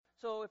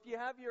So if you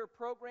have your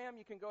program,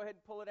 you can go ahead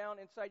and pull it out.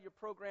 Inside your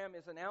program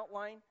is an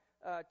outline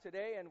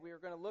today, and we are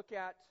going to look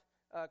at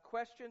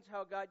questions,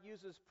 how God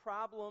uses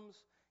problems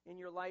in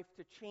your life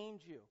to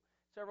change you.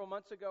 Several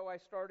months ago, I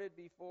started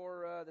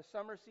before the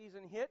summer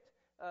season hit.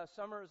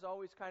 Summer is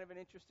always kind of an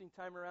interesting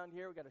time around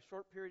here. We've got a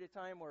short period of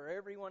time where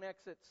everyone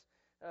exits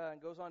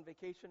and goes on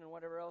vacation and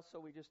whatever else,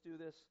 so we just do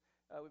this.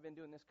 We've been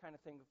doing this kind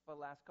of thing for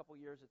the last couple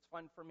years. It's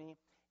fun for me.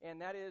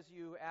 And that is,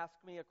 you ask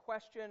me a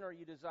question or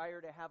you desire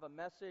to have a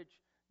message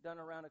done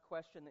around a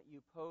question that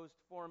you posed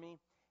for me.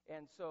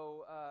 And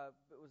so I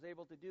was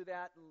able to do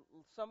that.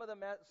 Some of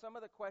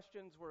the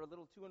questions were a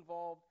little too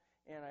involved,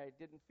 and I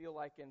didn't feel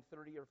like in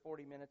 30 or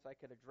 40 minutes I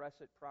could address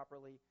it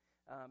properly,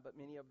 but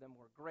many of them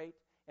were great.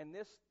 And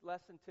this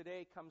lesson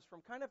today comes from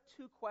kind of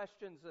two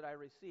questions that I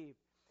received.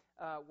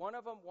 One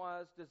of them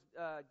was,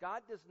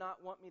 God does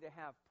not want me to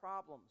have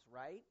problems,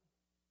 right?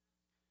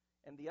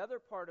 And the other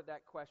part of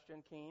that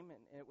question came, and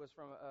it was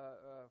from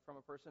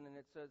a person, and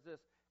it says this: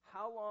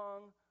 how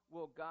long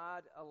will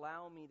God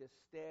allow me to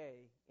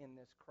stay in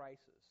this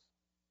crisis?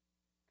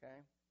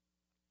 Okay?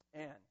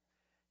 And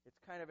it's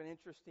kind of an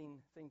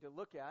interesting thing to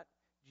look at.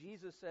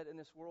 Jesus said, in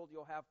this world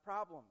you'll have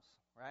problems,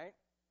 right?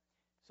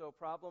 So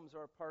problems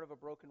are a part of a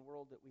broken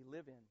world that we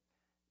live in.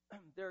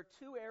 There are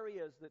two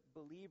areas that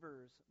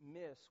believers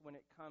miss when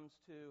it comes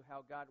to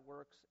how God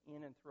works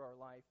in and through our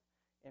life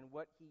and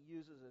what He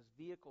uses as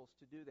vehicles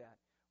to do that.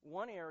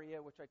 One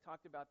area, which I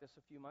talked about this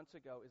a few months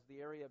ago, is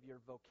the area of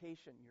your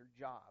vocation, your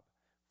job.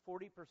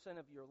 40%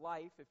 of your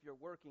life, if you're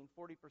working,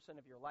 40%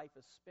 of your life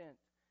is spent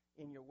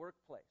in your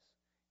workplace.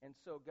 And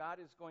so God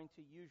is going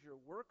to use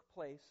your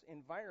workplace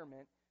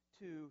environment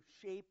to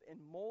shape and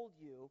mold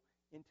you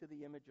into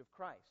the image of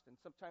Christ. And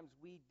sometimes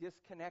we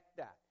disconnect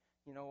that.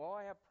 You know,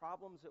 I have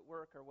problems at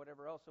work or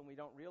whatever else, and we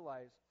don't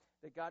realize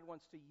that God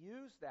wants to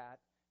use that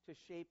to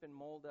shape and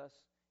mold us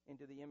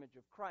into the image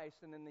of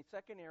Christ. And then the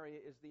second area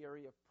is the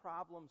area of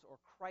problems or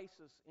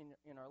crisis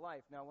in our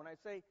life. Now, when I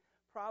say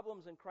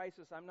problems and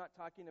crisis, I'm not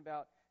talking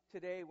about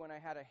today when I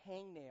had a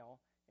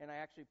hangnail and I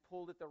actually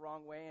pulled it the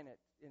wrong way and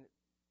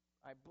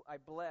I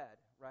bled,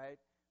 right?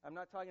 I'm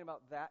not talking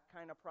about that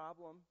kind of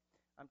problem.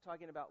 I'm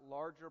talking about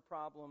larger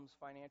problems,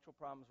 financial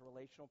problems,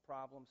 relational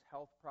problems,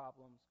 health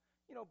problems,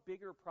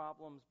 bigger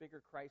problems,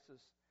 bigger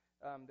crises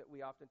that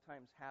we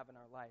oftentimes have in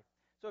our life.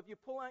 So if you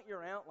pull out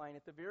your outline,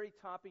 at the very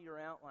top of your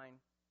outline,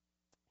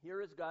 here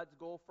is God's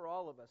goal for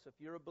all of us. If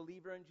you're a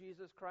believer in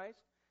Jesus Christ,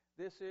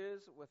 this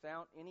is,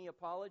 without any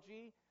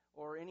apology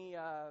or any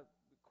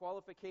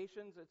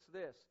qualifications, it's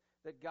this: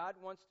 that God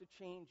wants to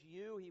change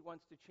you, He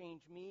wants to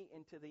change me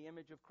into the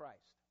image of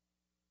Christ.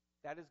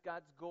 That is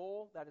God's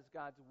goal, that is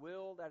God's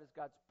will, that is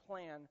God's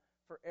plan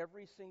for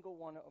every single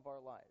one of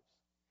our lives.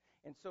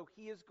 And so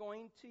He is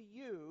going to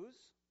use,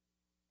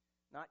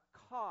 not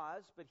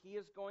cause, but He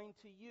is going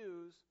to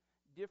use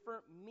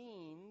different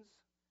means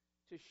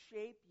to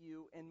shape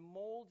you and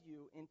mold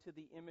you into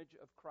the image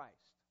of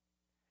Christ.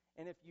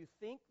 And if you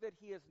think that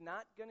He is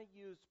not going to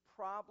use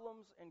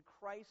problems and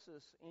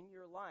crisis in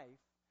your life,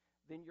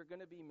 then you're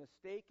going to be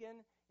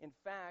mistaken. In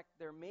fact,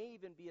 there may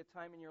even be a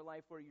time in your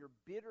life where you're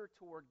bitter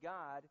toward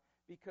God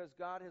because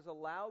God has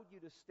allowed you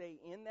to stay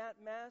in that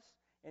mess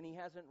and He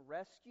hasn't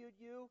rescued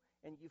you,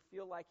 and you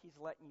feel like He's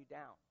letting you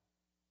down.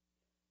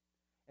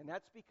 And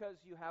that's because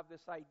you have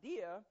this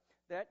idea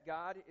that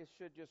God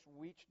should just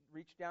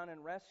reach down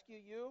and rescue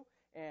you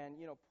and,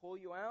 pull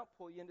you out,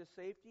 pull you into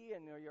safety,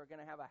 and you're going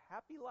to have a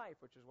happy life,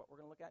 which is what we're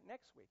going to look at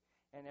next week.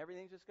 And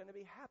everything's just going to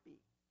be happy.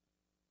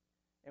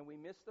 And we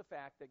miss the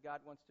fact that God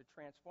wants to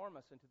transform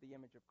us into the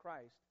image of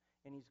Christ,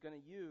 and He's going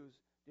to use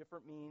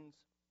different means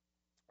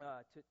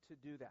to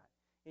do that.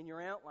 In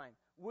your outline,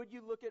 would you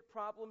look at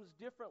problems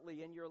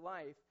differently in your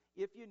life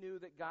if you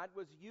knew that God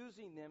was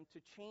using them to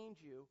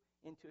change you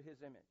into His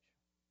image?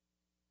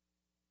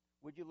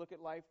 Would you look at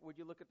life, would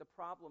you look at the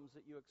problems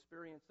that you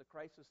experience, the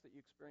crisis that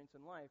you experience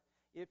in life,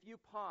 if you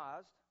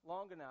paused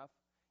long enough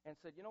and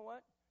said, you know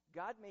what?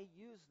 God may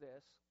use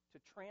this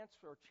to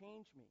transfer or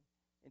change me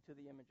into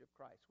the image of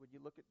Christ. Would you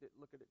look at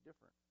it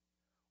different?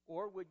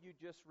 Or would you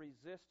just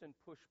resist and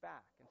push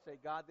back and say,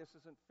 God, this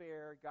isn't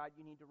fair. God,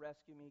 you need to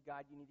rescue me.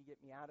 God, you need to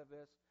get me out of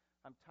this.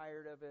 I'm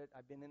tired of it.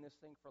 I've been in this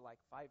thing for like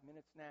 5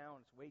 minutes now,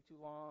 and it's way too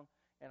long,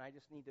 and I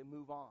just need to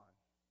move on.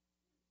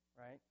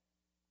 Right?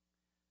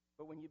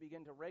 But when you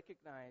begin to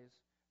recognize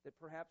that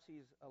perhaps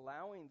He's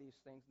allowing these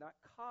things, not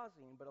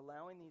causing, but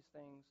allowing these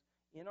things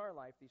in our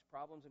life, these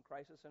problems and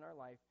crises in our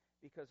life,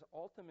 because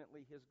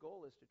ultimately His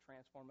goal is to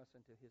transform us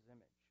into His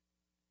image.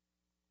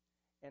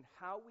 And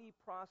how we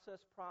process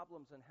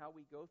problems and how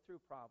we go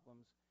through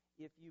problems,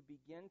 if you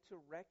begin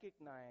to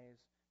recognize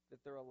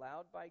that they're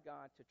allowed by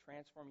God to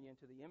transform you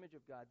into the image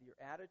of God, your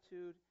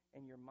attitude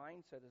and your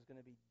mindset is going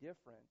to be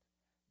different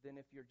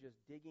than if you're just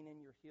digging in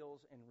your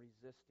heels and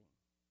resisting.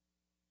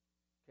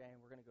 Okay,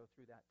 and we're going to go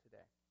through that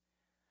today.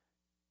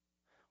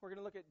 We're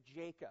going to look at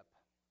Jacob.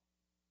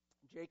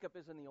 Jacob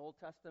is in the Old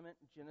Testament,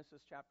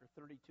 Genesis chapter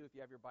 32. If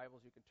you have your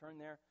Bibles, you can turn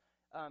there.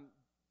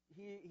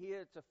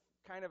 It's a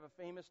kind of a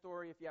famous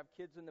story. If you have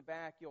kids in the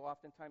back, you'll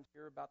oftentimes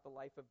hear about the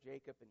life of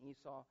Jacob and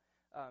Esau.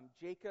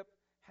 Jacob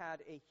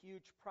had a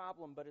huge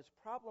problem, but his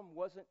problem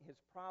wasn't his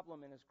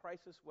problem, and his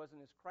crisis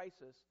wasn't his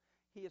crisis.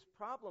 His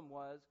problem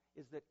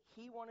is that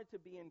he wanted to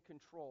be in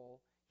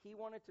control. He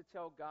wanted to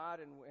tell God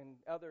and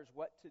others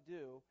what to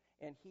do,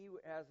 and he,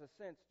 as a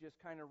sense, just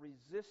kind of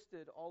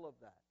resisted all of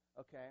that,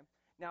 okay?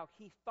 Now,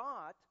 he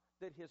thought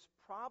that his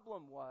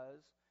problem was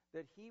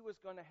that he was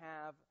going to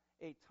have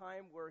a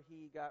time where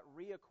he got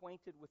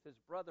reacquainted with his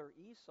brother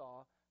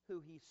Esau,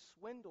 who he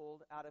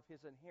swindled out of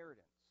his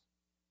inheritance,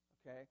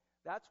 okay?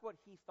 That's what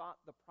he thought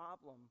the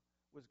problem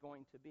was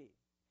going to be.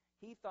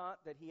 He thought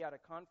that he had a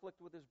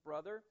conflict with his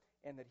brother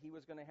and that he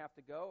was going to have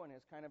to go, and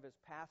his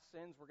past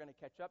sins were going to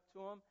catch up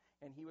to him,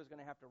 and he was going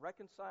to have to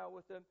reconcile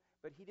with them.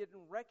 But he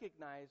didn't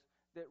recognize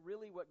that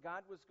really what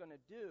God was going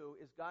to do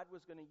is God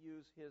was going to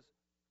use his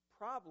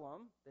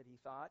problem, that he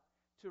thought,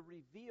 to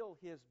reveal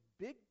his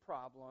big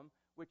problem,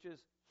 which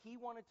is he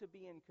wanted to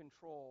be in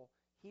control.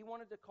 He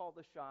wanted to call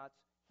the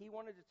shots. He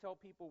wanted to tell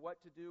people what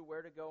to do,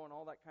 where to go, and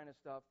all that kind of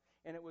stuff.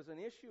 And it was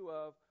an issue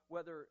of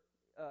whether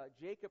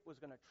Jacob was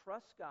going to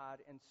trust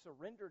God and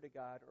surrender to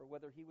God, or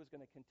whether he was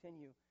going to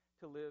continue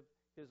to live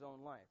his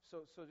own life.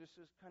 So just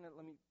kind of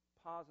let me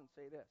pause and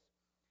say this.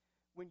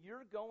 When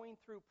you're going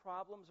through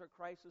problems or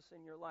crisis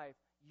in your life,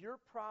 your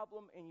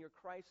problem and your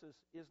crisis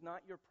is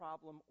not your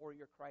problem or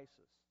your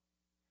crisis.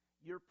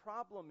 Your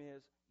problem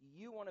is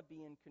you want to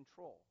be in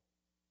control.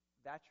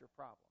 That's your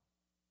problem.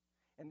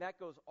 And that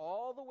goes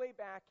all the way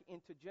back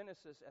into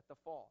Genesis at the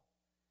fall.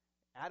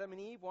 Adam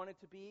and Eve wanted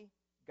to be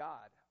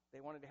God. They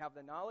wanted to have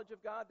the knowledge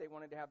of God. They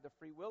wanted to have the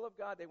free will of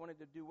God. They wanted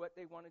to do what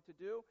they wanted to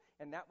do,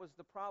 and that was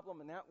the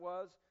problem, and that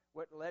was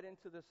what led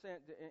into the sin,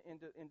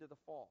 into the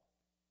fall,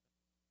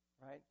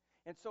 right?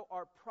 And so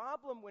our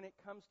problem when it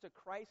comes to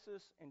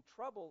crisis and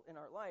trouble in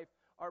our life,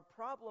 our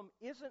problem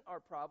isn't our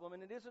problem,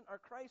 and it isn't our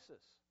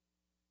crisis.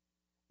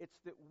 It's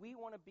that we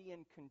want to be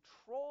in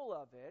control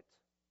of it,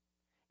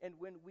 and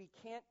when we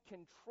can't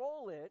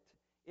control it,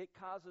 it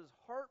causes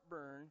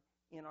heartburn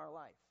in our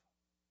life.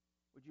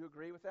 Would you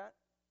agree with that?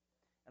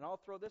 And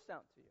I'll throw this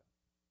out to you.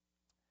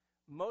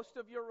 Most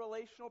of your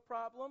relational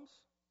problems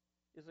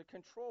is a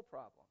control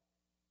problem.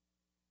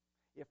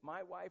 If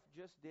my wife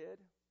just did,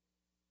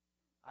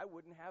 I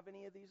wouldn't have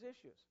any of these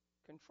issues.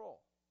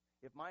 Control.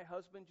 If my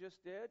husband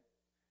just did,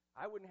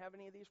 I wouldn't have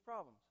any of these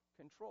problems.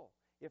 Control.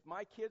 If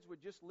my kids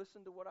would just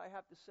listen to what I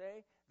have to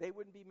say, they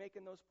wouldn't be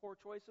making those poor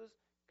choices.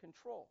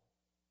 Control.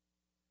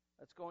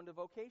 Let's go into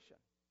vocation.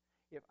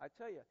 If I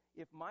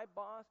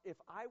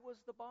was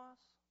the boss,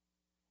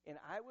 and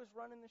I was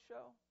running the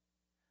show,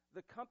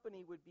 the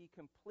company would be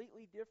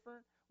completely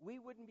different. We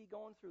wouldn't be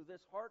going through this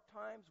hard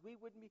times. We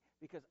wouldn't be,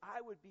 because I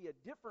would be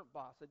a different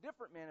boss, a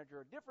different manager,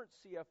 a different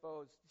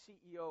CFO,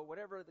 CEO,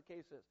 whatever the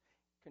case is.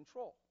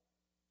 Control.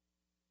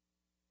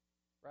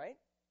 Right?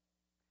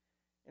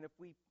 And if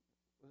we,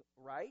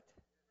 right?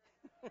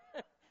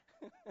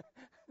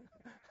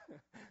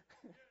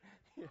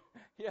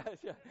 Yeah,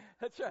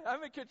 that's right.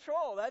 I'm in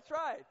control. That's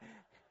right.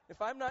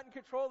 If I'm not in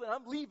control, then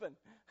I'm leaving.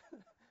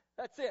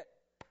 That's it.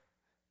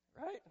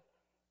 Right?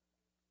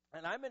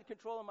 And I'm in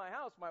control of my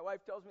house. My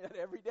wife tells me that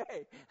every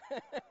day.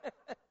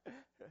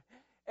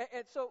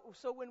 and so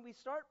when we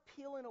start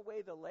peeling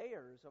away the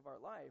layers of our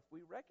life, we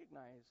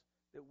recognize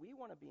that we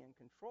want to be in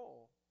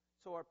control.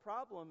 So our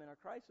problem and our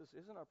crisis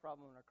isn't our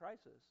problem and our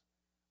crisis.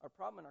 Our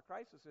problem and our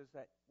crisis is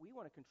that we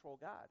want to control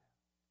God.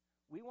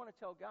 We want to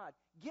tell God,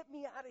 get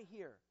me out of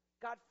here.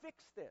 God,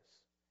 fix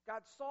this.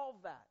 God, solve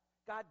that.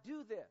 God,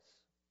 do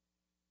this.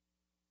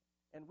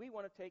 And we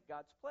want to take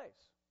God's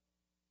place.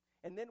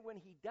 And then when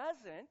he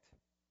doesn't,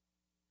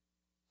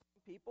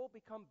 some people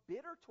become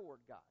bitter toward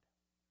God.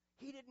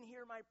 He didn't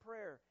hear my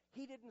prayer.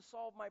 He didn't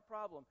solve my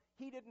problem.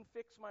 He didn't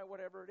fix my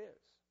whatever it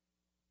is.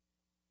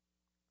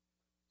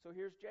 So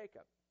here's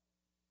Jacob.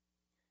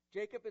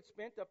 Jacob had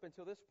spent up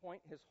until this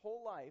point his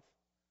whole life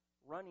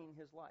running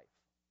his life.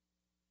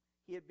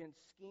 He had been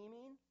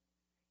scheming.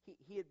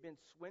 He had been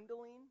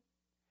swindling.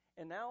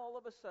 And now all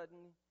of a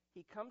sudden,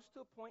 he comes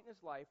to a point in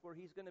his life where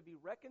he's going to be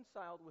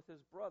reconciled with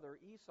his brother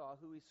Esau,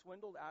 who he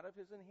swindled out of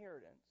his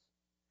inheritance.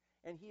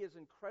 And he is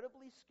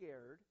incredibly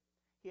scared.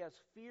 He has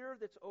fear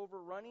that's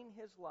overrunning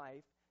his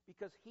life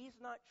because he's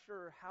not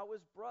sure how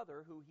his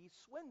brother, who he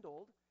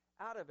swindled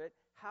out of it,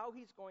 how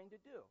he's going to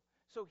do.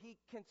 So he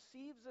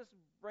conceives this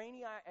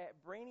brainiac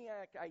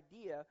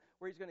idea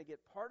where he's going to get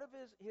part of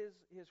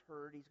his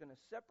herd. He's going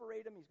to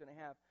separate him. He's going to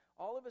have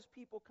all of his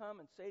people come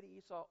and say to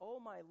Esau,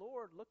 oh, my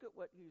Lord, look at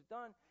what he's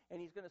done.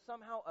 And he's going to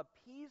somehow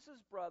appease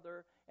his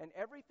brother, and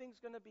everything's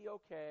going to be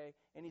okay,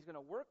 and he's going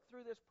to work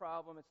through this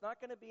problem. It's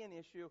not going to be an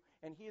issue,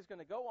 and he's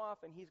going to go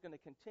off, and he's going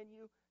to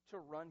continue to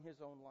run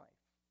his own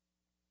life.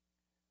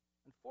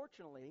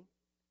 Unfortunately,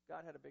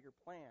 God had a bigger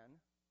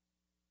plan,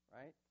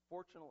 right?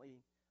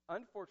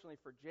 Unfortunately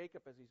for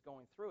Jacob as he's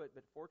going through it,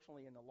 but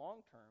fortunately in the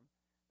long term,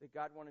 that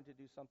God wanted to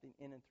do something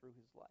in and through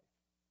his life.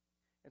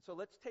 And so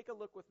let's take a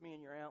look with me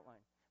in your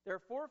outline. There are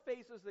 4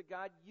 phases that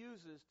God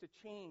uses to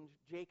change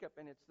Jacob,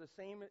 and it's the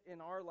same in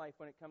our life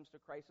when it comes to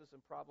crisis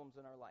and problems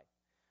in our life.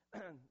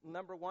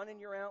 Number 1 in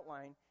your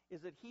outline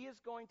is that he is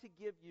going to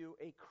give you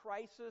a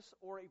crisis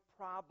or a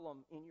problem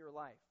in your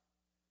life.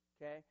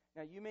 Okay?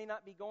 Now, you may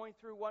not be going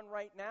through one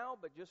right now,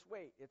 but just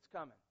wait. It's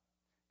coming.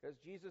 Because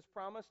Jesus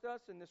promised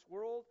us in this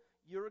world,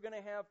 you're going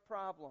to have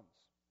problems.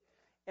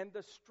 And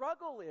the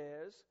struggle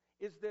is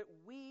that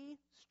we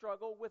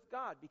struggle with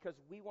God because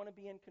we want to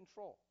be in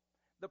control.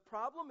 The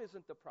problem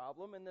isn't the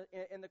problem, and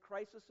the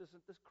crisis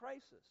isn't the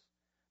crisis.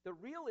 The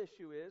real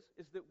issue is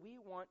that we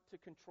want to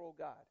control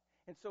God.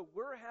 And so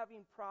we're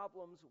having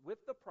problems with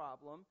the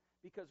problem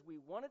because we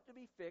want it to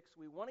be fixed,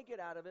 we want to get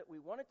out of it, we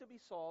want it to be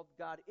solved.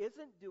 God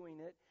isn't doing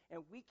it,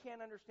 and we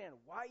can't understand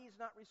why he's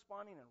not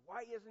responding and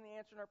why he isn't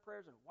answering our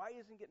prayers and why he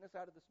isn't getting us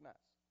out of this mess.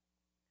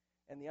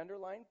 And the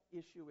underlying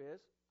issue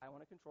is, I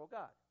want to control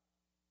God.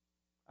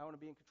 I want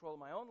to be in control of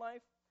my own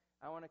life.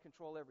 I want to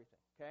control everything,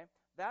 okay?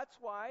 That's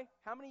why,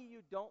 how many of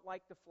you don't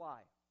like to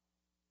fly?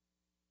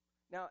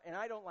 Now, and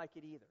I don't like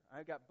it either.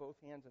 I've got both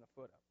hands and a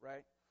foot up,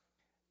 right?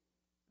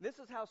 This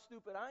is how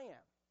stupid I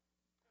am.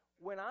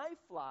 When I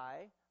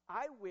fly,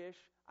 I wish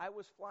I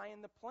was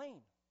flying the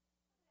plane.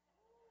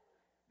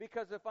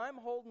 Because if I'm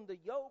holding the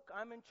yoke,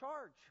 I'm in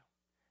charge.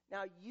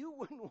 Now, you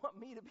wouldn't want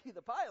me to be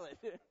the pilot,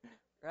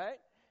 right?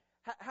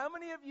 How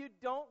many of you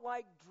don't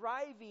like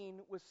driving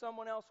with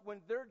someone else when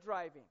they're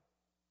driving?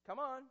 Come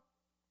on.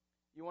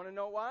 You want to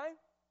know why?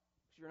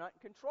 Because you're not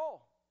in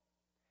control.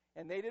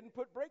 And they didn't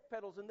put brake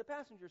pedals in the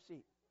passenger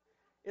seat.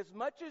 As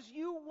much as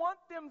you want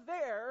them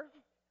there,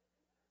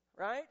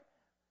 right?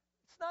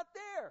 It's not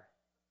there.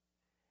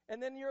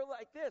 And then you're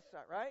like this,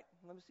 right?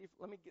 Let me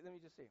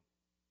just see.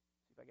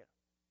 See if I get it.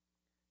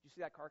 Do you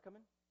see that car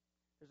coming?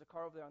 There's a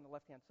car over there on the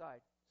left-hand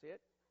side. See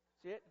it?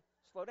 See it?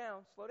 Slow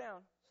down, slow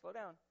down, slow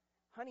down.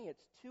 Honey,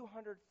 it's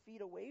 200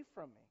 feet away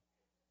from me.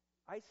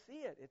 I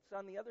see it. It's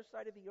on the other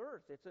side of the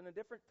earth. It's in a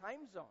different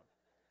time zone.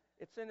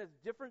 It's in a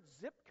different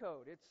zip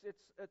code.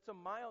 It's a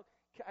mile.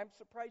 I'm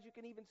surprised you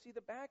can even see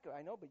the back.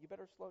 I know, but you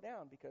better slow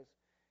down because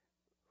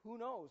who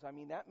knows? I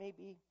mean, that may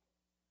be...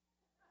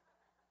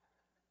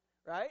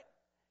 Right?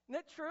 Isn't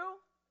it true?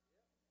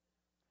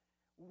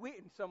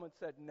 And someone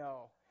said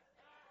no.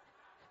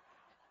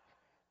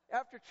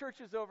 After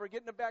church is over,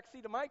 get in the back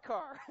seat of my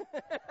car.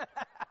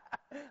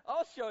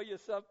 I'll show you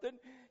something.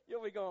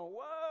 You'll be going,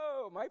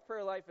 whoa, my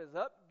prayer life is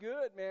up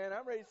good, man.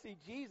 I'm ready to see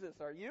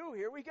Jesus. Are you?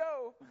 Here we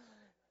go.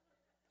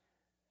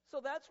 So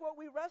that's what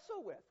we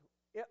wrestle with.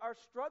 Our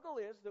struggle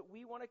is that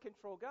we want to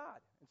control God.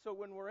 And so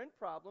when we're in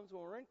problems,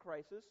 when we're in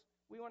crisis,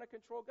 we want to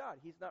control God.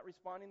 He's not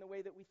responding the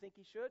way that we think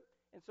he should,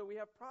 and so we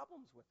have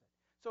problems with it.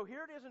 So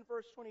here it is in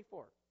verse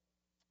 24.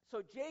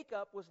 So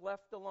Jacob was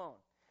left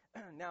alone.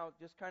 Now,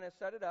 just kind of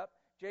set it up.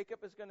 Jacob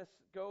is going to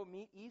go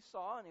meet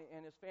Esau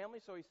and his family,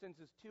 so he sends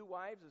his 2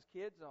 wives, his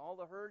kids, and all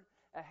the herd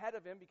ahead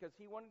of him because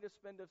he wanted to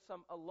spend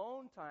some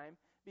alone time,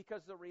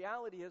 because the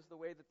reality is, the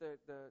way that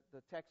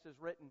the text is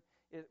written,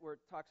 where it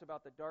talks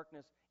about the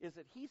darkness, is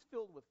that he's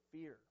filled with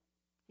fear.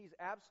 He's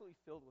absolutely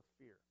filled with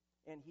fear.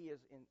 And he is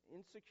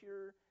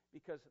insecure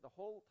because the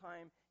whole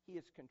time he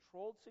has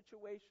controlled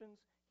situations,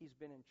 he's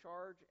been in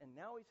charge, and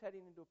now he's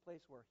heading into a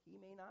place where he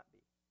may not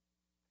be.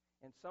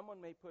 And someone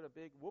may put a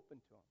big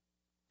whooping to him.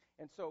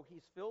 And so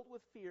he's filled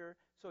with fear,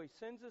 so he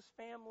sends his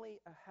family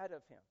ahead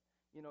of him.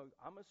 You know,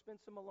 I'm going to spend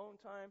some alone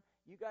time.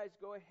 You guys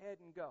go ahead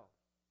and go.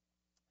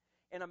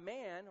 And a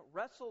man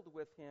wrestled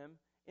with him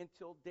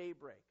until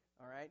daybreak,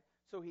 all right?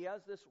 So he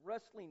has this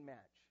wrestling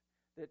match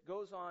that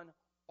goes on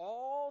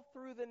all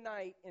through the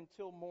night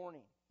until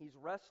morning. He's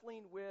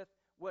wrestling with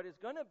what is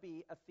going to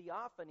be a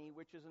theophany,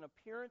 which is an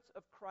appearance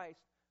of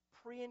Christ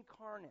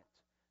pre-incarnate.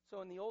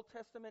 So in the Old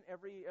Testament,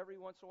 every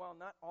once in a while,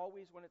 not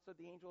always when it said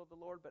the angel of the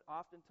Lord, but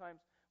oftentimes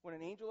when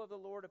an angel of the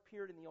Lord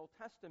appeared in the Old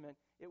Testament,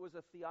 it was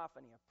a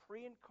theophany, a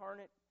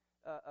pre-incarnate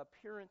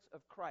appearance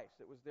of Christ.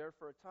 It was there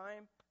for a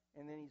time,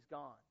 and then he's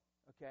gone.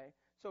 Okay?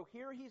 So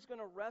here he's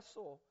going to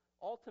wrestle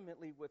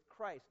ultimately with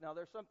Christ. Now,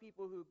 there's some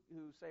people who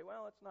say,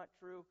 well, it's not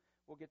true.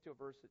 We'll get to a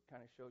verse that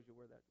kind of shows you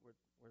where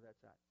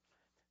that's at.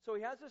 So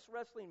he has this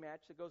wrestling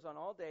match that goes on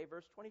all day,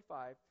 verse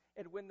 25.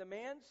 And when the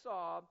man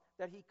saw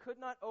that he could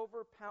not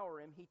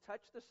overpower him, he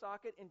touched the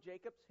socket in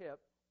Jacob's hip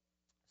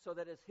so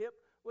that his hip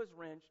was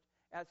wrenched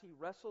as he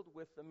wrestled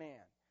with the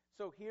man.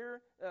 So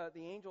here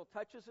the angel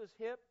touches his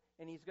hip,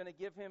 and he's going to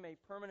give him a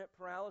permanent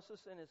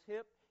paralysis in his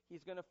hip.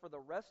 He's going to, for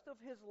the rest of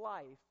his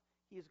life,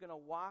 he's going to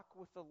walk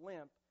with a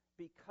limp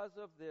because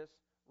of this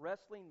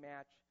wrestling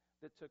match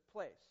that took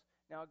place.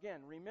 Now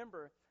again,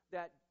 remember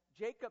that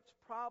Jacob's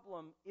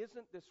problem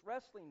isn't this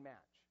wrestling match.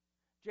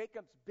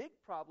 Jacob's big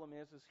problem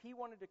is he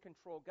wanted to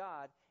control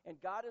God, and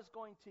God is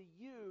going to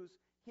use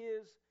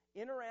his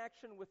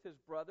interaction with his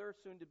brother,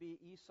 soon to be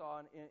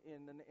Esau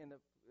in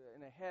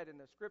the head in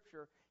the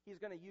scripture. He's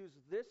going to use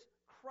this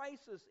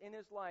crisis in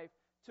his life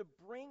to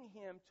bring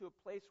him to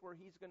a place where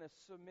he's going to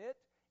submit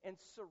and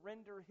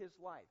surrender his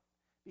life.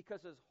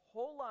 Because his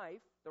whole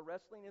life, the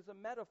wrestling is a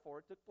metaphor,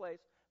 it took place,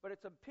 but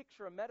it's a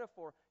picture, a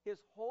metaphor. His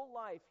whole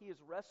life, he has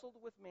wrestled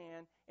with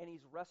man, and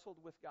he's wrestled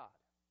with God.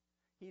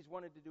 He's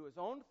wanted to do his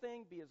own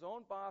thing, be his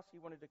own boss. He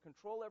wanted to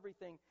control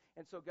everything.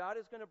 And so God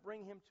is going to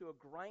bring him to a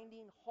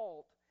grinding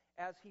halt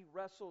as he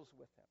wrestles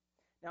with him.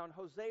 Now in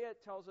Hosea,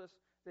 it tells us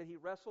that he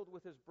wrestled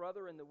with his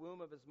brother in the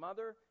womb of his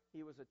mother.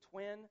 He was a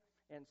twin,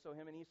 and so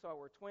him and Esau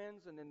were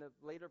twins. And then the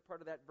later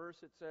part of that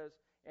verse, it says,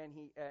 and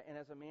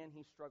as a man,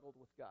 he struggled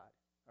with God.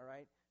 All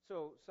right?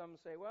 So some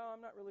say, well,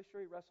 I'm not really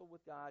sure he wrestled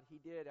with God. He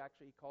did.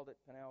 Actually, he called it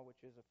Panel,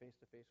 which is a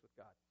face-to-face with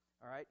God.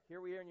 All right?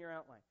 Here we are in your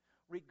outline.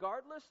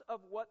 Regardless of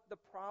what the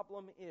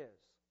problem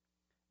is,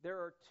 there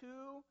are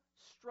two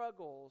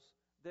struggles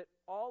that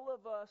all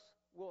of us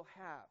will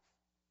have.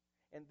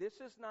 And this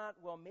is not,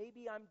 well,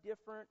 maybe I'm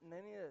different and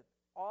any of it.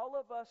 All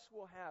of us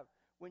will have.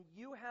 When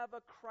you have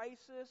a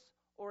crisis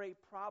or a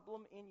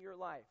problem in your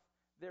life,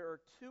 there are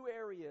two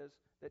areas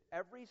that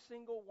every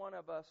single one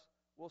of us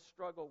will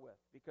struggle with.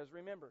 Because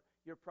remember,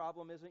 your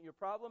problem isn't your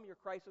problem, your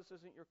crisis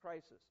isn't your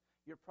crisis.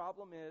 Your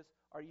problem is,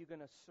 are you going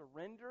to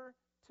surrender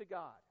to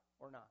God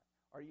or not?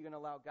 Are you going to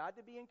allow God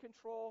to be in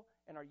control,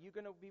 and are you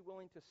going to be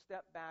willing to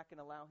step back and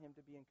allow him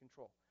to be in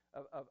control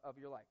of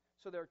your life?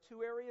 So there are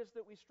two areas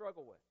that we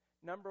struggle with.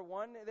 Number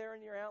one there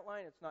in your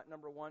outline, it's not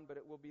number one, but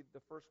it will be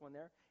the first one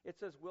there. It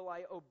says, will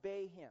I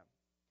obey him?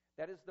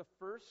 That is the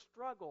first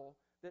struggle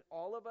that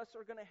all of us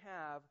are going to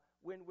have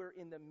when we're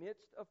in the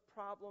midst of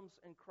problems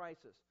and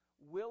crisis.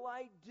 Will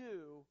I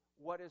do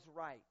what is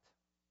right?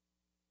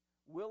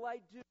 Will I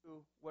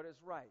do what is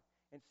right?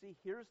 And see,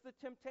 here's the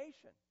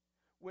temptation.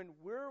 When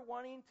we're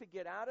wanting to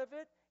get out of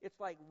it, it's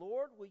like,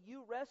 Lord, will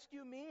you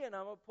rescue me? And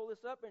I'm going to pull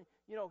this up and,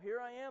 here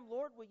I am.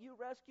 Lord, will you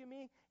rescue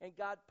me? And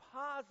God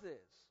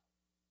pauses.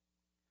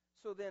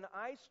 So then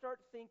I start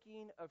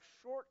thinking of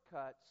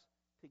shortcuts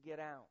to get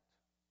out.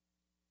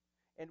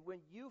 And when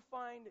you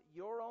find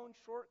your own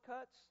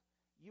shortcuts,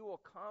 you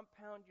will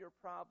compound your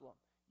problem.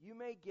 You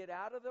may get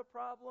out of the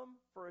problem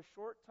for a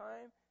short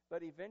time,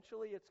 but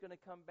eventually it's going to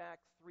come back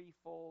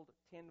threefold,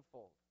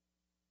 tenfold.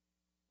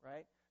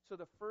 Right? So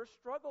the first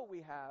struggle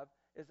we have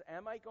is,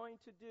 am I going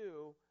to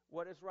do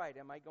what is right?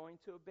 Am I going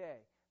to obey?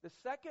 The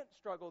second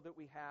struggle that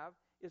we have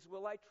is,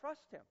 will I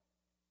trust him?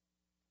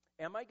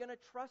 Am I going to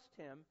trust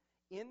him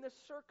in the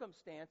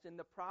circumstance, in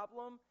the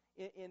problem,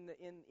 in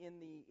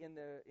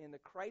the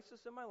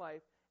crisis in my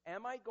life?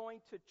 Am I going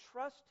to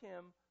trust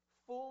him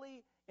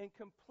fully and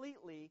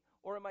completely,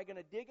 or am I going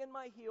to dig in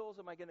my heels?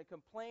 Am I going to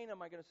complain?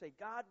 Am I going to say,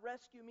 God,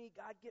 rescue me?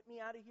 God, get me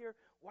out of here?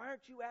 Why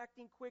aren't you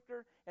acting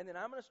quicker? And then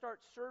I'm going to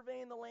start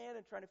surveying the land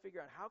and trying to figure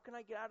out, how can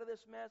I get out of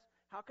this mess?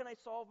 How can I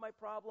solve my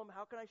problem?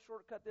 How can I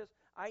shortcut this?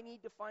 I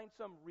need to find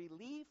some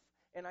relief,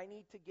 and I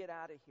need to get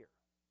out of here.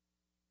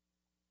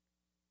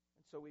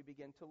 And so we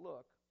begin to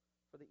look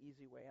for the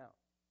easy way out.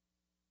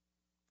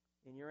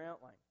 In your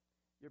outline,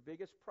 your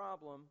biggest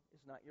problem is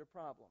not your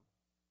problem.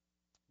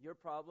 Your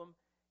problem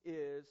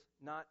is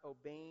not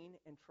obeying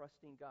and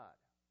trusting God.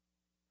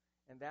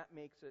 And that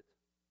makes it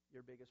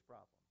your biggest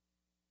problem.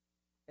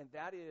 And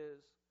that is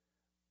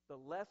the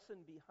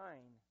lesson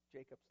behind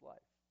Jacob's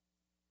life.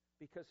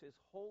 Because his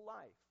whole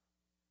life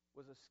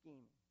was a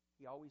scheming.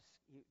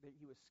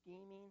 He was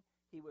scheming,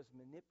 he was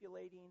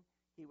manipulating,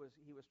 he was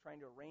trying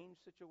to arrange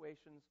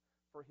situations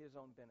for his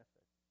own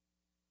benefit.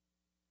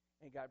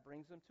 And God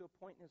brings him to a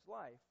point in his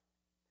life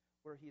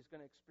where he's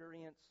going to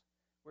experience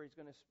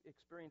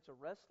a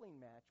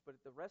wrestling match, but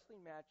the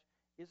wrestling match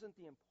isn't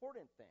the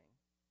important thing.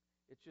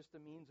 It's just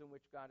the means in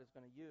which God is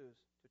going to use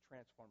to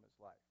transform his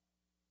life.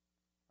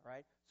 All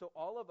right? So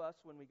all of us,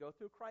 when we go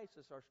through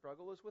crisis, our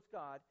struggle is with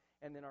God,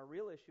 and then our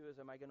real issue is,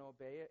 am I going to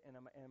obey it, and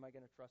am I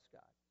going to trust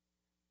God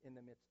in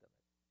the midst of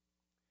it?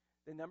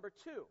 Then number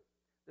two,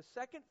 the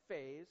second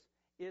phase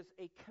is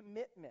a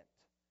commitment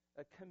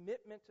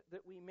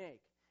that we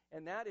make.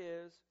 And that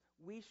is,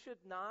 we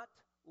should not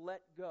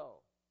let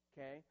go,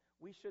 okay?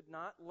 We should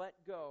not let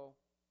go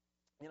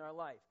in our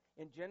life.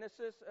 In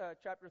Genesis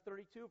chapter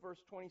 32,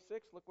 verse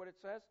 26, look what it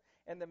says.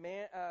 And the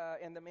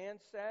man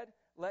said,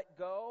 let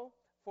go,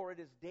 for it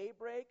is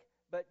daybreak.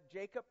 But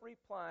Jacob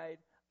replied,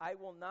 I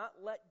will not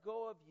let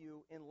go of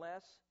you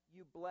unless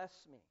you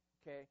bless me.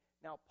 Okay,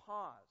 now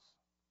pause.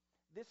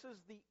 This is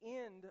the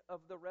end of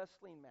the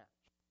wrestling match.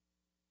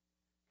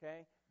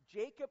 Okay,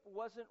 Jacob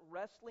wasn't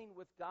wrestling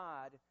with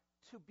God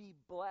to be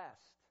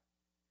blessed.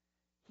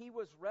 He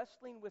was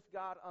wrestling with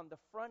God on the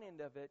front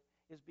end of it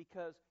is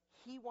because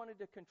he wanted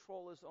to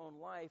control his own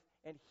life,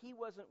 and he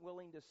wasn't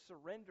willing to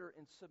surrender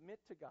and submit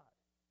to God.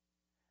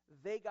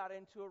 They got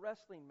into a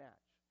wrestling match.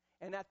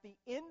 And at the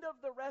end of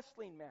the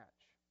wrestling match,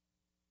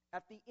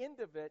 at the end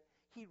of it,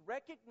 he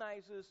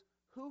recognizes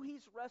who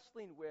he's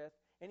wrestling with,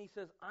 and he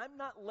says, I'm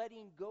not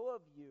letting go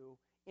of you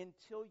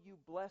until you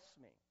bless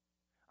me.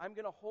 I'm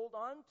going to hold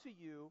on to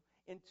you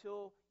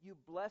until you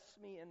bless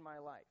me in my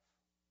life.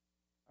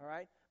 All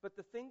right? But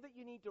the thing that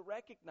you need to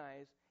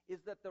recognize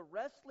is that the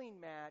wrestling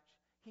match,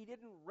 he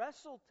didn't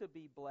wrestle to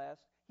be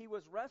blessed. He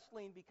was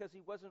wrestling because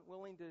he wasn't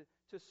willing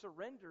to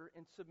surrender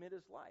and submit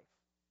his life.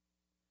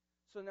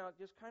 So now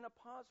just kind of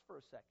pause for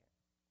a second.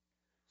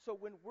 So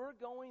when we're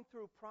going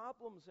through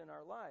problems in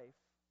our life,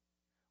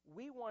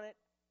 we want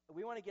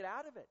to get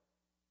out of it.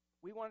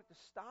 We want it to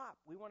stop.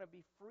 We want to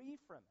be free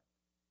from it.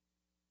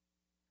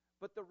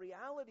 But the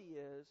reality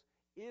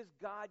is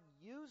God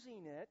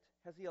using it?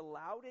 Has He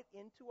allowed it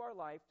into our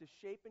life to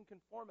shape and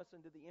conform us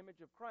into the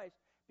image of Christ?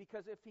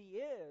 Because if He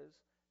is,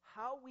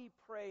 how we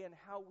pray and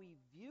how we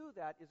view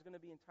that is going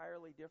to be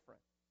entirely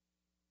different.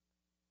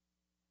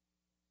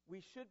 We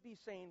should be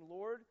saying,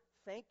 Lord,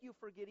 thank you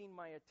for getting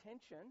my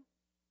attention.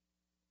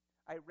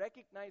 I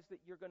recognize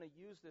that you're going to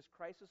use this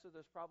crisis or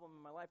this problem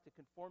in my life to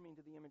conform me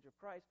to the image of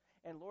Christ.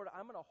 And Lord,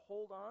 I'm going to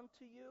hold on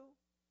to you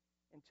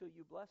until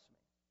you bless me,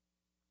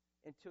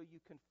 until you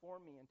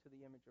conform me into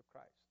the image of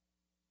Christ.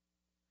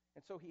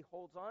 And so he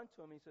holds on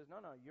to him. He says,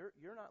 no,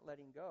 you're not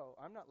letting go.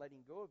 I'm not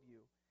letting go of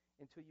you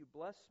until you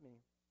bless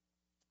me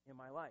in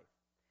my life.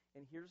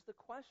 And here's the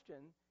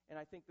question, and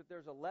I think that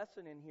there's a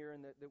lesson in here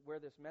in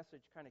where this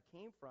message kind of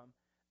came from,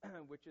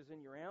 which is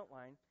in your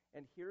outline.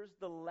 And here's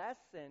the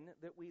lesson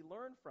that we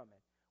learn from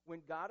it.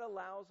 When God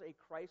allows a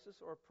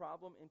crisis or a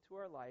problem into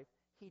our life,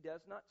 He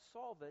does not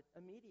solve it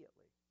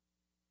immediately.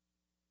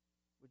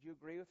 Would you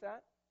agree with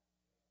that?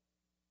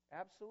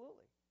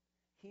 Absolutely.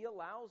 He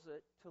allows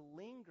it to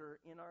linger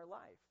in our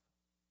life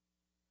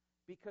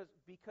because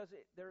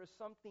there is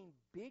something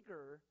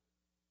bigger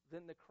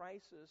than the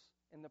crisis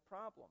and the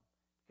problem.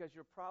 Because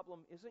your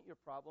problem isn't your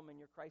problem and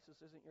your crisis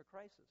isn't your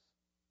crisis.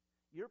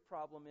 Your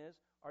problem is,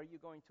 are you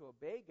going to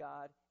obey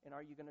God and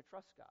are you going to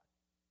trust God?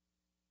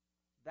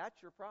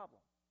 That's your problem.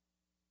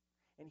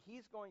 And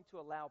He's going to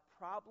allow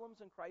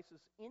problems and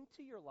crises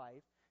into your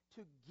life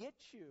to get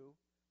you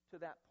to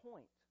that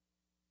point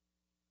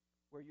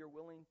where you're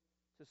willing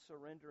to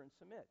surrender and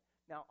submit.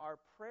 Now, our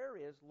prayer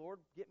is, Lord,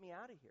 get me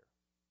out of here.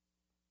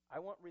 I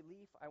want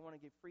relief. I want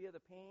to get free of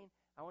the pain.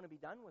 I want to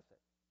be done with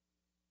it.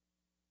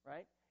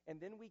 Right? And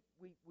then we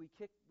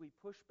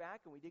push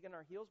back and we dig in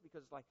our heels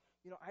because I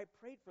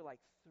prayed for 3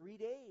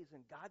 days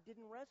and God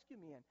didn't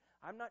rescue me and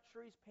I'm not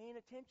sure He's paying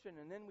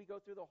attention. And then we go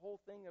through the whole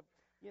thing of,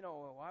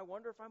 I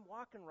wonder if I'm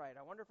walking right.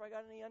 I wonder if I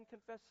got any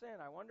unconfessed sin.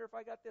 I wonder if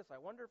I got this.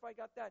 I wonder if I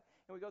got that.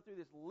 And we go through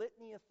this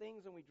litany of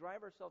things and we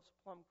drive ourselves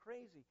plumb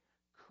crazy.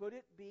 Could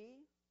it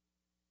be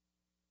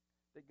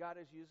that God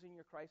is using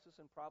your crisis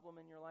and problem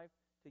in your life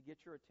to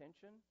get your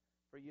attention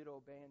for you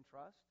to obey and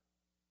trust?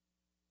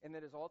 And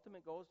that His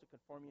ultimate goal is to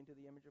conform you into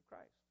the image of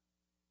Christ.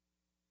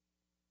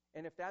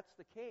 And if that's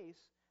the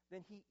case,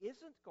 then He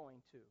isn't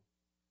going to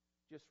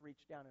just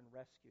reach down and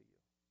rescue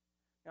you.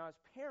 Now, as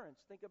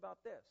parents, think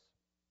about this.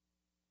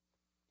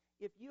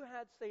 If you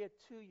had, say, a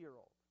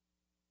 2-year-old,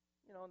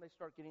 and they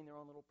start getting their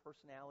own little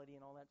personality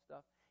and all that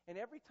stuff, and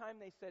every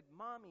time they said,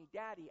 Mommy,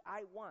 Daddy,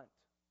 I want,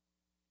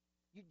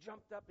 you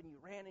jumped up and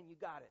you ran and you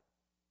got it.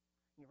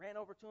 You ran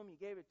over to them, you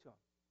gave it to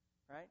them,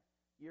 right?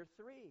 Year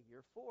 3,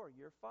 year 4,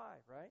 year 5,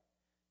 right?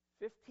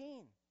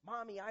 15,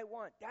 Mommy, I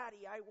want.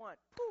 Daddy, I want.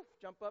 Poof,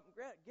 jump up and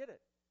get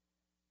it.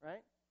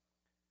 Right?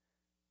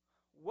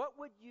 What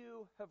would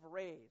you have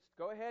raised?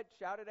 Go ahead,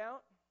 shout it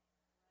out.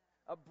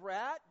 A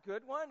brat,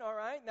 good one, all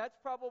right. That's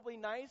probably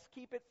nice.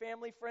 Keep it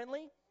family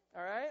friendly,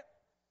 all right.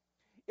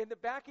 In the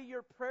back of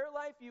your prayer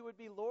life, you would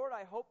be, Lord,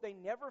 I hope they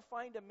never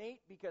find a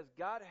mate because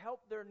God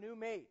help their new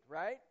mate,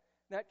 right?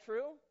 Isn't that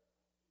true?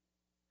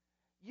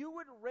 You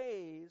would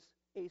raise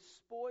a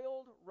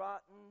spoiled,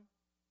 rotten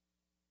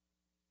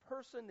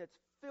person that's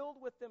filled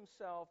with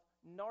themselves,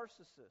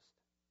 narcissist,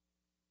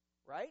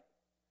 right?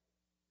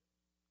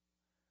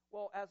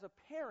 Well, as a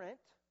parent,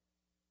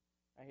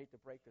 I hate to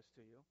break this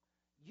to you,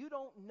 you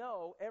don't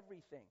know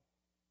everything.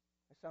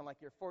 I sound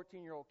like your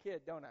 14-year-old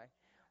kid, don't I?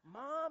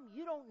 Mom,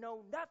 you don't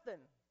know nothing.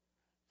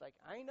 It's like,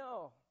 I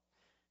know.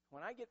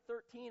 When I get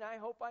 13, I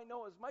hope I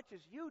know as much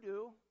as you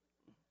do.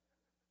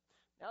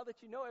 Now that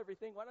you know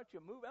everything, why don't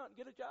you move out and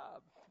get a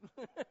job?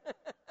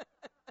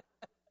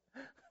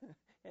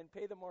 And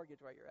pay the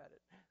mortgage while you're at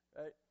it,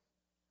 right?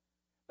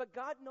 But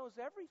God knows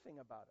everything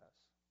about us.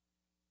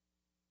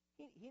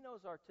 He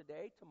knows our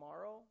today,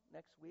 tomorrow,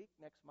 next week,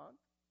 next month.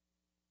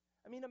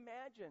 I mean,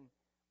 imagine,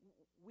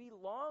 we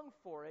long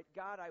for it.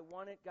 God, I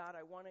want it. God,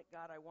 I want it.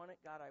 God, I want it.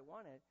 God, I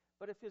want it.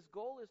 But if His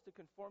goal is to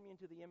conform you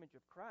into the image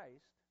of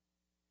Christ,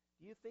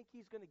 do you think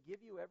He's going to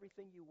give you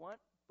everything you want?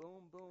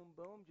 Boom, boom,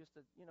 boom. Just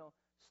a,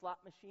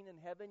 slot machine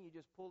in heaven. You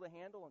just pull the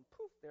handle and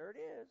poof, there it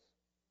is.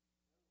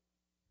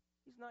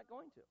 He's not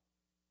going to.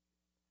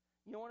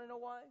 You want to know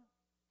why?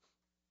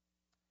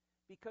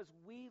 Because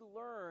we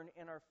learn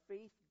and our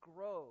faith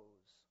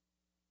grows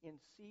in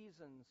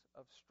seasons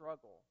of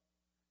struggle,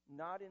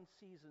 not in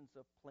seasons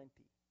of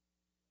plenty.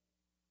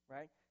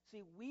 Right?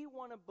 See, we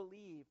want to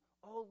believe,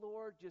 oh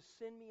Lord, just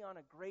send me on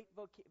a great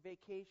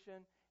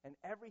vacation and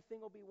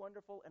everything will be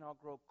wonderful and I'll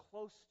grow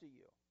close to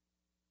you.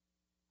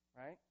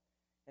 Right?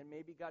 And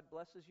maybe God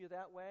blesses you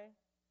that way,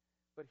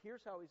 but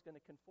here's how He's going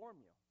to conform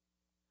you.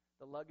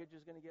 The luggage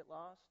is going to get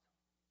lost.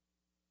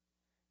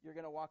 You're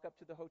going to walk up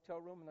to the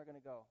hotel room and they're going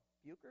to go,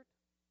 Buchert?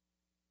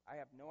 I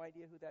have no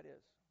idea who that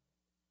is.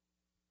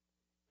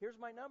 Here's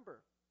my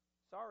number.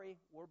 Sorry,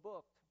 we're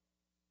booked.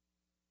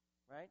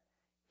 Right?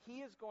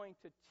 He is going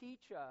to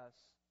teach us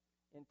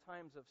in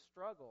times of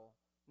struggle,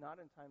 not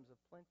in times of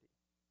plenty.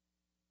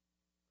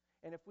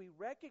 And if we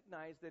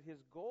recognize that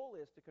his goal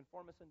is to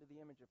conform us into the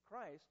image of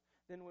Christ,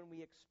 then when we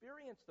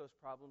experience those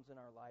problems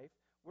in our life,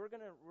 we're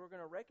going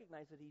to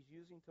recognize that he's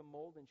using to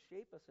mold and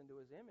shape us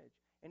into his image.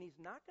 And he's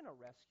not going to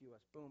rescue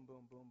us boom,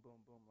 boom, boom,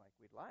 boom, boom like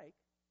we'd like.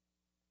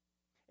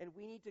 And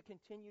we need to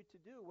continue to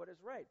do what is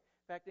right.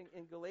 In fact,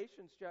 in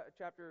Galatians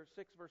chapter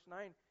 6, verse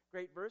 9,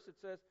 great verse, it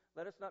says,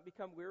 "Let us not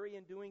become weary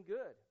in doing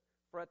good,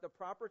 for at the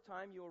proper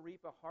time you will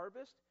reap a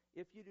harvest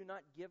if you do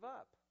not give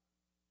up."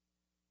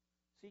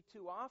 See,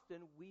 too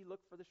often we look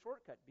for the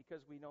shortcut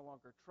because we no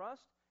longer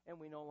trust and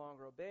we no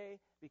longer obey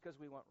because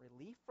we want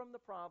relief from the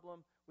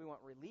problem, we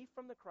want relief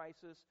from the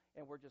crisis,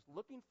 and we're just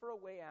looking for a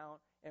way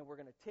out, and we're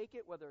going to take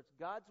it whether it's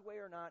God's way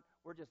or not.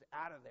 We're just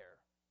out of there.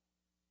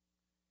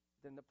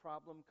 Then the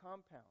problem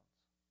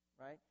compounds,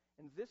 right?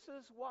 And this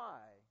is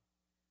why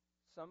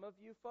some of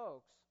you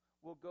folks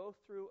will go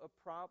through a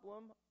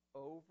problem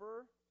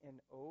over and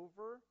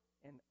over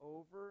and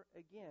over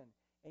again,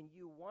 and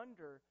you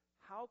wonder,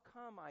 how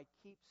come I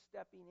keep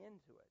stepping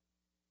into it?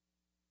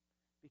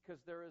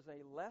 Because there is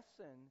a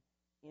lesson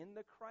in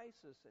the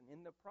crisis and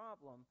in the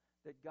problem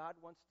that God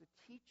wants to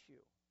teach you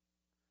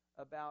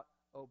about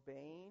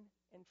obeying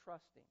and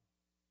trusting.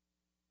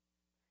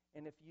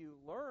 And if you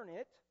learn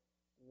it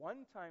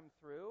one time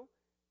through,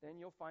 then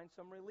you'll find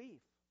some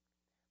relief.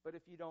 But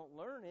if you don't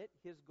learn it,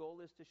 his goal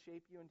is to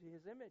shape you into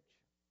his image.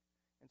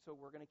 And so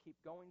we're going to keep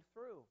going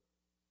through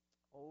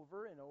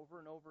over and over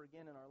and over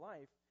again in our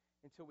life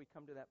until we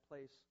come to that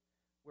place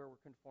where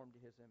we're conformed to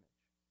his image.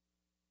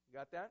 You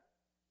got that?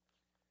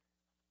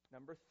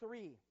 Number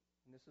 3,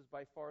 and this is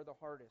by far the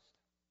hardest.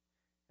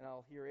 And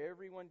I'll hear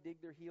everyone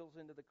dig their heels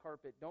into the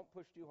carpet. Don't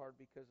push too hard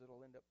because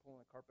it'll end up pulling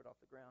the carpet off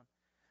the ground.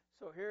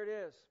 So here it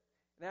is.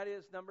 And that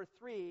is, number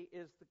 3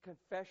 is the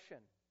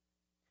confession.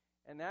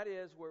 And that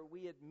is where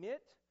we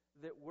admit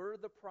that we're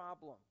the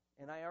problem.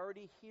 And I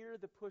already hear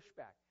the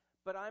pushback.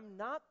 But I'm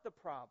not the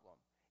problem.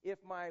 If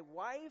my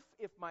wife,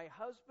 if my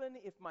husband,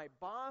 if my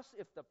boss,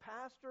 if the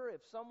pastor,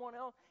 if someone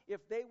else,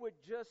 if they would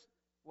just,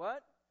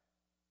 what?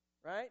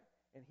 Right?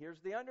 And here's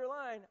the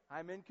underline.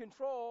 I'm in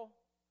control.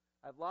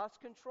 I've lost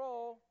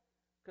control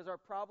because our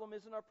problem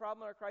isn't our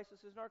problem, our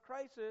crisis isn't our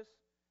crisis.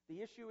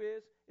 The issue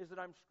is that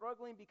I'm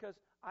struggling because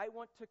I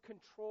want to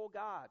control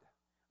God.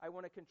 I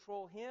want to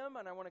control him,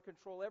 and I want to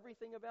control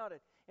everything about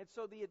it. And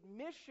so the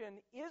admission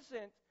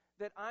isn't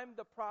that I'm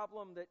the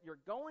problem that you're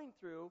going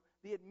through.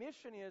 The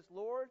admission is,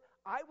 Lord,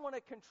 I want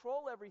to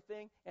control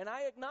everything, and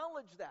I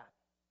acknowledge that.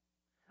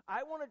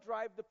 I want to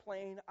drive the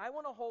plane. I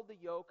want to hold the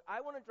yoke. I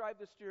want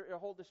to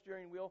hold the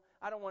steering wheel.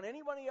 I don't want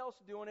anybody else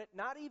doing it,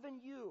 not even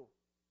you.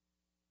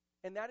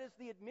 And that is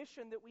the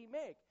admission that we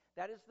make.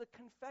 That is the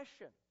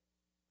confession,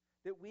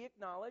 that we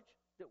acknowledge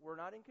that we're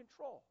not in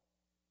control.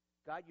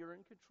 God, you're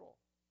in control.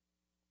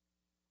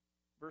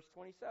 Verse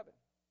 27.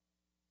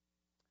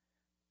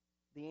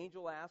 The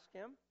angel asked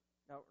him,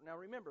 now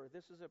remember,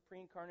 this is a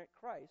pre-incarnate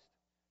Christ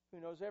who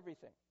knows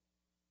everything.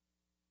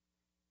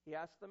 He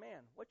asked the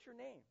man, "What's your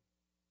name?"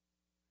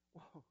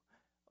 Well,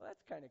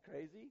 that's kind of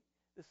crazy.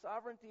 The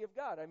sovereignty of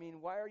God. I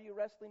mean, why are you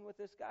wrestling with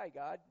this guy,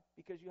 God?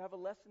 Because you have a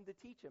lesson to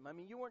teach him. I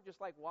mean, you weren't just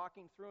like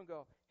walking through and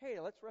go, "Hey,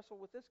 let's wrestle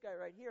with this guy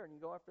right here," and you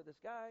go after this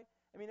guy.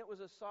 I mean, it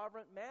was a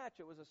sovereign match.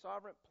 It was a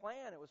sovereign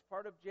plan. It was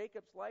part of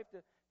Jacob's life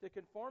to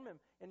conform him.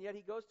 And yet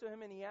he goes to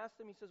him and he asks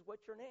him, he says,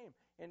 "What's your name?"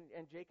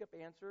 And Jacob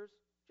answers,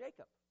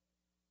 "Jacob."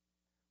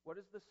 What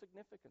is the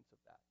significance of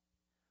that?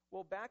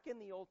 Well, back in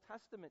the Old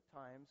Testament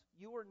times,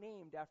 you were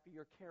named after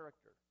your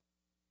character.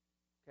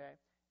 Okay?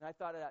 And I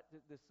thought of that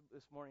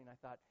this morning. I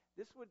thought,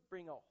 this would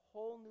bring a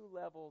whole new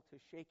level to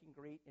shake and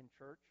greet in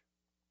church.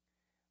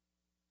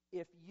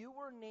 If you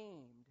were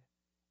named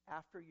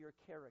after your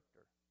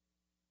character.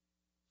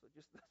 So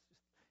just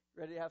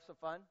ready to have some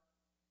fun?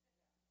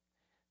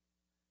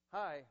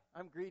 Hi,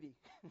 I'm greedy.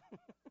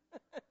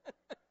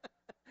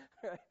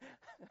 Right.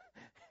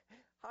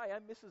 Hi,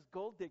 I'm Mrs.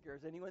 Gold Digger.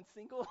 Is anyone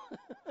single?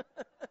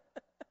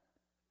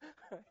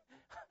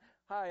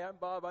 Hi, I'm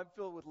Bob. I'm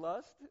filled with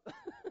lust.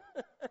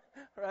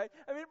 Right?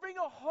 I mean, bring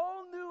a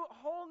whole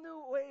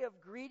new way of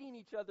greeting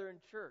each other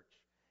in church.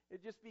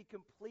 It'd just be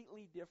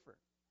completely different.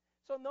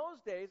 So in those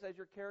days, as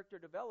your character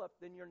developed,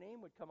 then your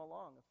name would come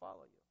along and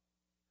follow you.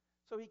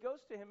 So he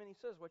goes to him and he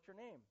says, "What's your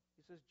name?"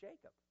 He says,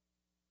 "Jacob."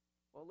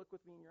 Well, look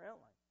with me in your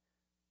outline.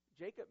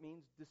 Jacob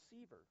means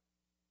deceiver.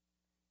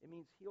 It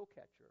means heel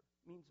catcher.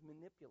 It means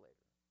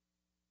manipulator.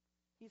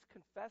 He's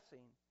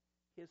confessing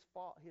his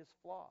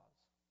flaws.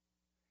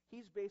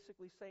 He's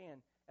basically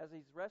saying, as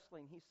he's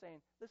wrestling, he's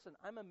saying, "Listen,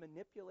 I'm a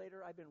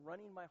manipulator. I've been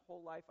running my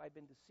whole life. I've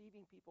been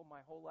deceiving people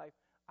my whole life.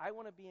 I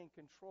want to be in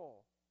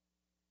control."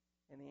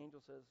 And the angel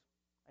says,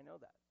 "I know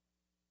that.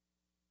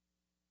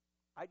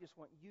 I just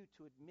want you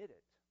to admit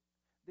it,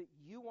 that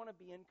you want to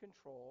be in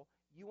control.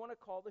 You want to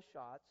call the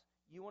shots.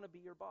 You want to be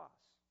your boss."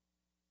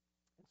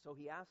 And so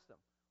he asked him,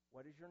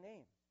 "What is your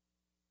name?"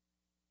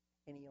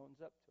 And he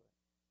owns up to it.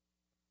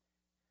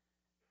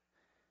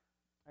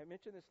 I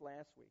mentioned this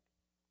last week.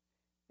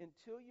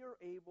 Until you're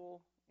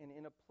able and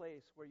in a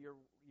place where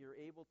you're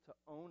able to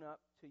own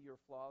up to your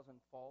flaws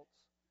and faults,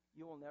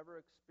 you will never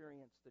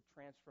experience the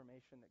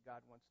transformation that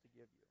God wants to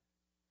give you.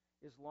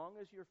 As long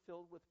as you're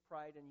filled with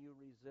pride and you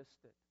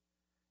resist it.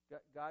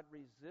 God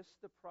resists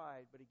the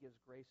pride, but he gives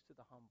grace to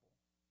the humble.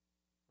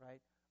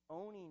 Right?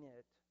 Owning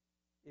it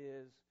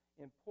is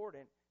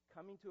important.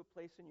 Coming to a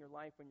place in your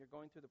life when you're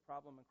going through the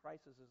problem and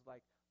crisis is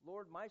like,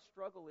 Lord, my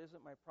struggle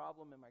isn't my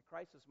problem and my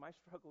crisis. My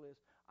struggle is,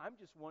 I'm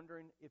just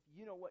wondering if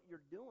you know what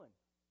you're doing.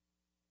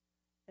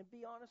 And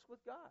be honest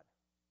with God.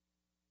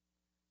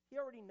 He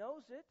already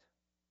knows it.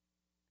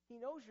 He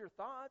knows your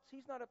thoughts.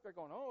 He's not up there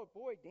going, oh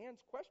boy,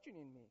 Dan's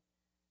questioning me.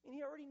 And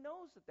he already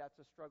knows that that's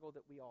a struggle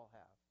that we all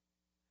have.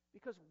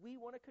 Because we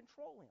want to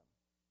control him.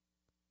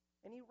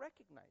 And he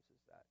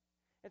recognizes that.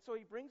 And so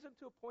he brings him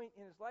to a point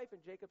in his life, in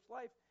Jacob's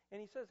life,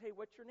 and he says, hey,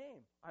 what's your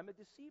name? I'm a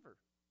deceiver.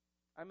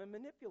 I'm a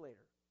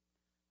manipulator.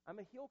 I'm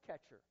a heel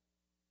catcher.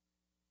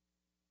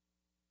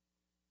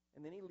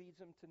 And then he leads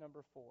him to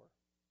number 4.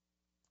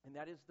 And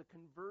that is the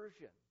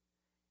conversion.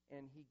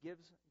 And he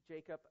gives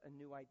Jacob a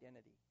new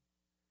identity.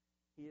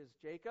 He is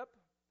Jacob,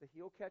 the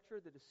heel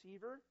catcher, the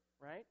deceiver,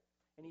 right?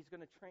 And he's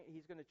going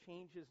to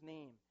change his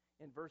name.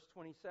 In verse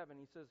 27,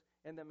 he says,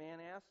 and the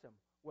man asked him,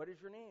 what is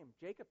your name?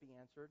 Jacob, he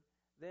answered.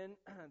 Then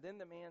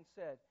the man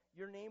said,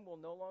 your name will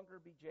no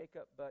longer be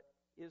Jacob, but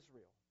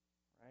Israel,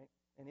 right?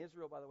 And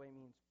Israel, by the way,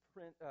 means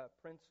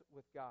prince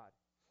with God,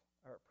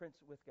 or prince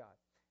with God.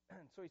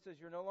 So he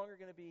says, you're no longer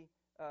going to be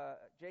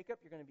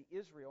Jacob, you're going to be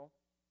Israel.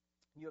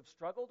 You have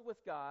struggled with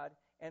God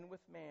and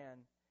with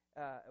men,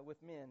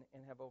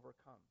 and have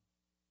overcome.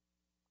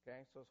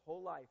 Okay, so his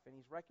whole life, and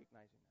he's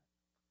recognizing that.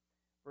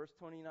 Verse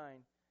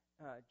 29,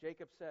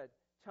 Jacob said,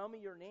 tell me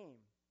your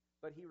name.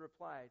 But he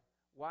replied,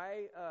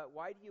 why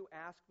do you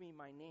ask me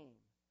my name?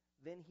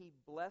 Then he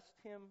blessed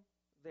him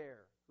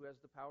there. Who has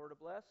the power to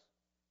bless?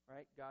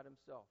 Right? God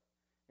himself.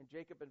 And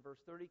Jacob in verse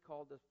 30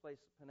 called this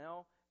place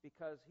Peniel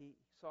because he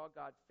saw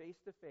God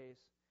face to face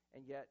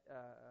and yet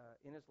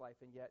in his life,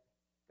 and yet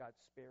God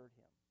spared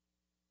him.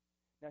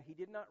 Now he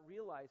did not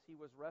realize he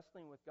was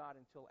wrestling with God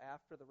until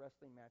after the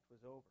wrestling match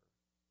was over.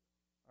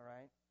 All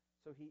right?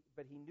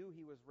 But he knew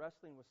he was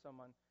wrestling with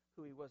someone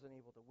who he wasn't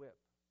able to whip,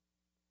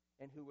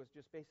 and who was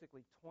just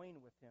basically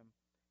toying with him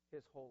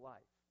his whole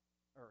life,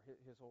 or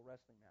his whole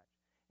wrestling match.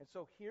 And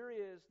so here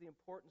is the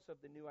importance of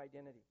the new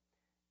identity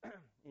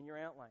in your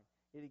outline.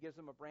 He gives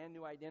him a brand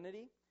new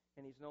identity,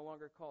 and he's no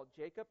longer called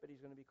Jacob, but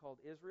he's going to be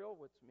called Israel,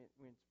 which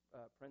means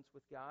prince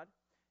with God.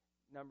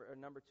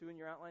 Number 2 in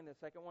your outline, the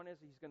second one is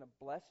he's going to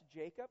bless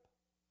Jacob,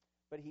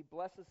 but he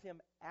blesses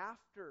him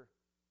after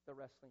the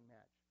wrestling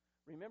match.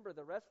 Remember,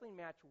 the wrestling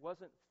match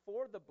wasn't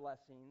for the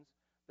blessings.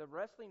 The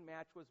wrestling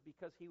match was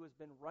because he was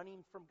been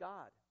running from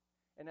God.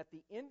 And at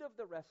the end of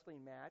the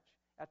wrestling match,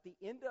 at the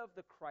end of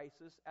the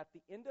crisis, at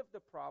the end of the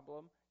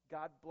problem,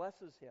 God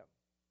blesses him.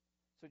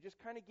 So just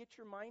kind of get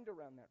your mind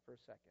around that for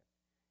a second.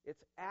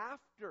 It's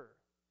after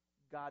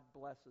God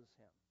blesses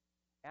him,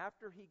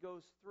 after he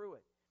goes through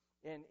it.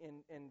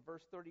 In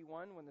verse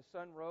 31, when the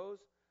sun rose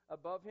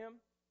above him,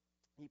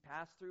 he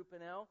passed through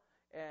Peniel,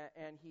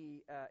 and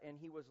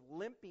he was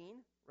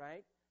limping,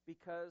 right,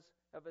 because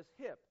of his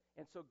hip.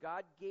 And so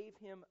God gave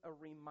him a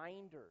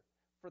reminder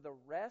for the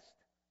rest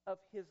of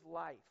his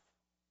life.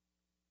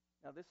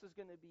 Now this is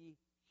going to be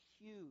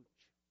huge.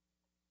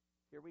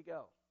 Here we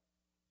go.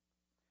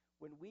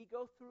 When we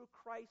go through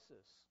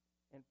crisis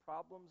and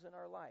problems in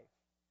our life,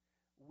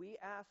 we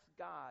ask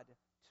God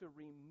to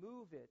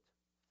remove it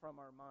from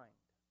our mind.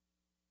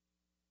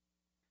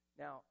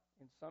 Now,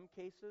 in some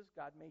cases,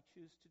 God may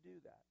choose to do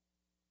that.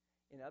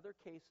 In other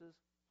cases,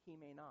 he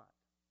may not.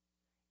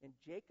 In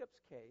Jacob's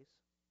case,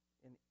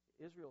 in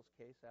Israel's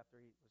case, after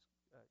he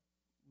was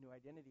new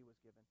identity was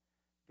given,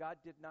 God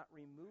did not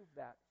remove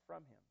that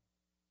from him.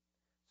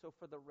 So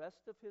for the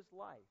rest of his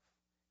life,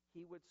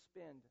 he would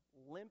spend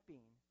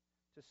limping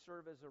to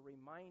serve as a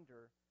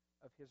reminder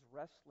of his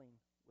wrestling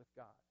with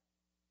God.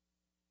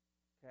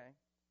 Okay?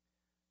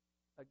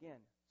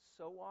 Again,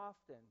 so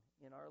often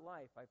in our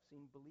life, I've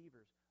seen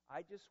believers,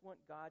 I just want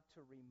God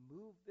to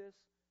remove this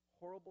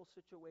horrible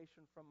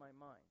situation from my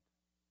mind.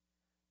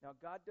 Now,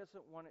 God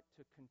doesn't want it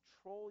to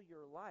control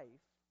your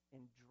life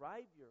and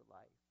drive your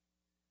life,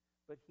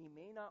 but he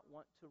may not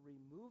want to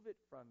remove it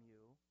from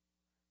you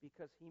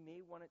because he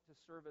may want it to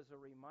serve as a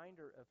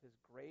reminder of his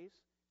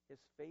grace,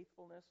 his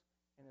faithfulness,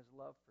 and his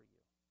love for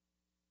you.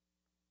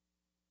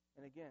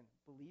 And again,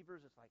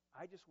 believers, it's like,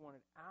 I just want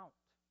it out.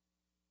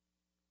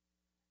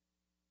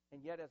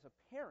 And yet as a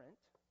parent,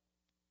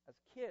 as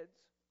kids,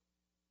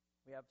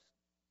 we have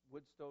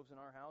wood stoves in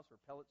our house or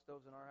pellet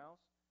stoves in our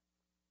house.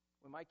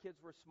 When my kids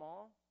were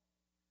small,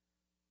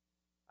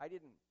 I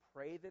didn't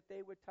pray that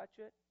they would touch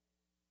it.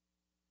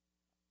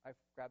 I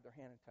grabbed their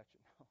hand and touched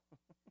it. No.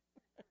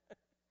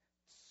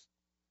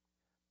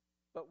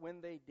 But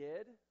when they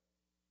did,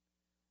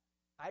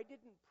 I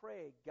didn't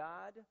pray,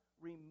 God,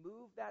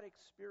 remove that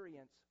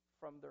experience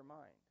from their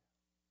mind.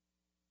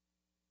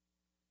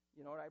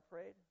 You know what I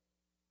prayed?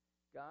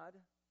 God,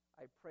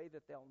 I pray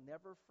that they'll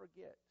never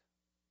forget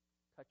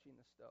touching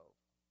the stove.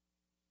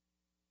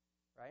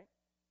 Right?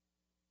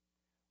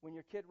 When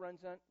your kid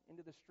runs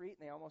into the street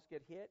and they almost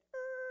get hit,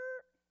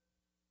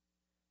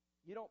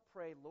 You don't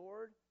pray,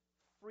 Lord,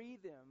 free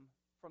them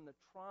from the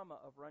trauma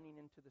of running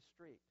into the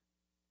street.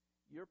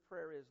 Your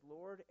prayer is,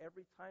 Lord,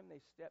 every time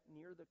they step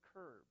near the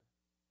curb,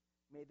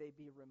 may they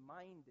be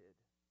reminded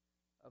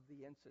of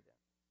the incident.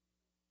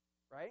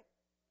 Right?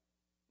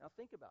 Now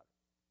think about it.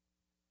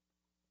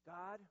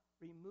 God,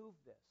 remove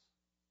this.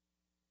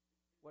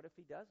 What if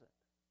he doesn't?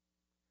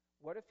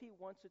 What if he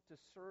wants it to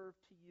serve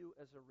to you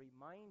as a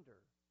reminder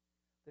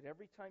that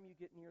every time you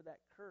get near that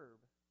curb,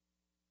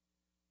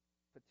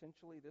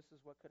 potentially this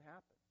is what could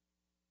happen?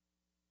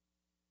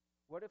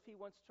 What if he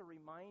wants to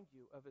remind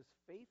you of his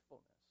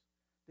faithfulness,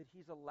 that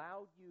he's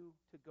allowed you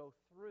to go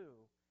through,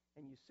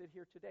 and you sit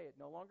here today? It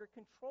no longer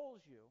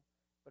controls you,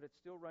 but it's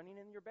still running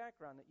in your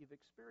background that you've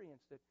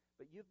experienced it,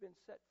 but you've been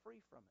set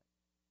free from it.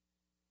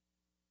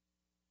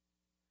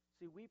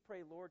 See, we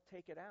pray, Lord,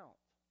 take it out.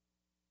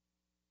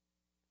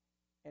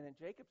 And in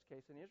Jacob's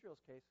case, in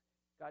Israel's case,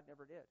 God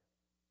never did.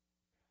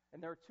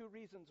 And there are two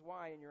reasons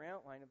why in your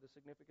outline of the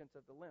significance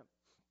of the limp.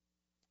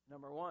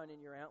 Number one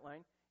in your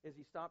outline is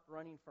he stopped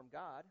running from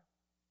God.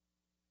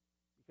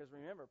 Because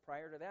remember,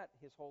 prior to that,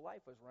 his whole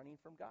life was running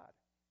from God.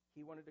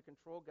 He wanted to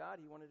control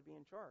God. He wanted to be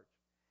in charge.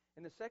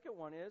 And the second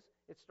one is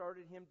it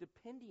started him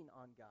depending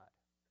on God.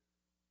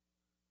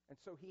 And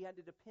so he had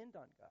to depend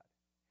on God.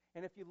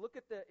 And if you look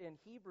at in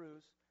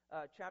Hebrews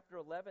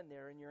chapter 11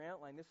 there in your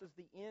outline, this is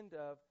the end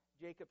of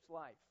Jacob's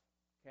life.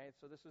 Okay,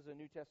 so this is a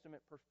New Testament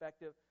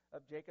perspective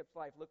of Jacob's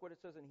life. Look what it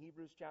says in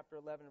Hebrews chapter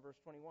 11 verse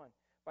 21.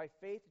 By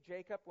faith,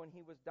 Jacob, when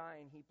he was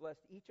dying, he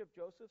blessed each of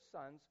Joseph's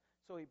sons.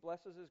 So he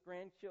blesses his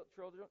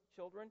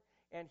grandchildren.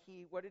 And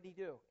what did he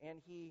do? And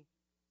he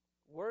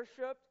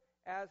worshipped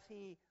as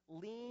he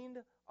leaned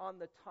on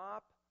the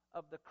top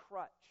of the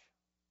crutch.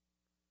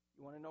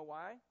 You want to know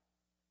why?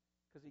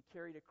 Because he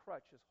carried a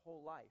crutch his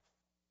whole life.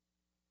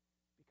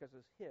 Because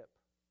his hip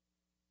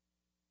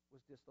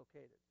was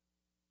dislocated.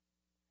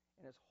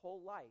 And his whole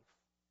life,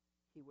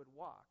 he would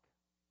walk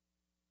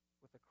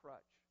with a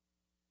crutch.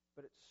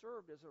 But it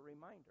served as a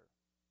reminder.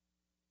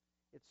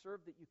 It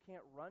served that you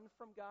can't run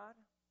from God,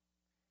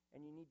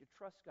 and you need to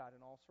trust God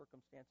in all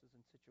circumstances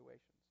and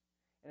situations.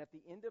 And at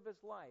the end of his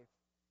life,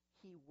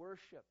 he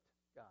worshiped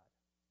God.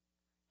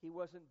 He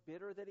wasn't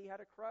bitter that he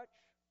had a crutch.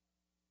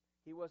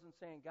 He wasn't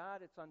saying,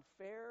 God, it's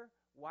unfair.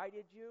 Why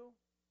did you?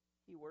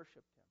 He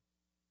worshiped him.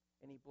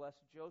 And he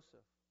blessed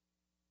Joseph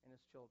and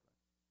his children.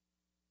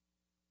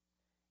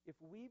 If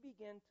we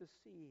begin to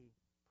see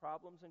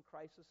problems and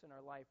crisis in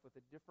our life with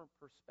a different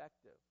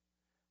perspective,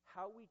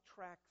 how we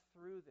track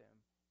through them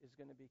is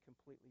going to be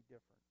completely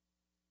different.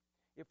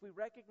 If we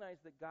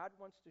recognize that God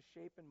wants to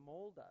shape and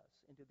mold us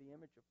into the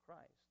image of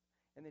Christ,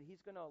 and that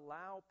he's going to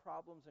allow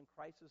problems and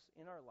crisis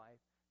in our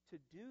life to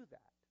do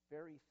that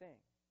very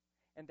thing,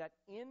 and that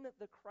in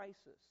the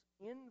crisis,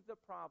 in the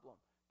problem,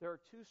 there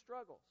are two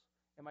struggles.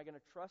 Am I going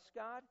to trust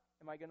God?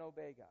 Am I going to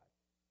obey God?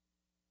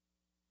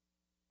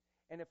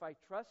 And if I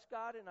trust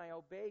God and I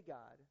obey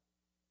God,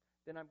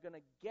 then I'm going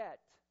to get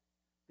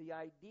the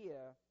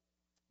idea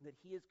that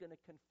he is going to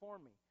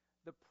conform me.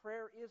 The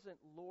prayer isn't,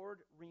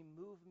 Lord,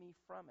 remove me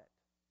from it.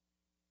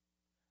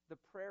 The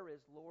prayer is,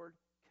 Lord,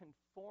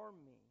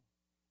 conform me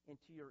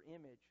into your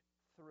image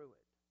through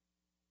it.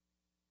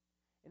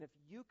 And if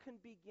you can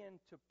begin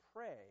to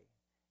pray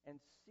and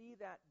see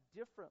that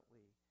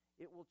differently,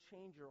 it will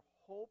change your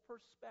whole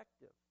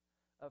perspective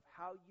of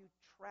how you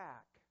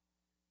track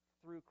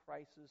through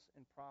crisis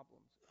and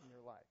problems in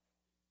your life.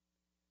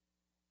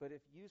 But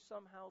if you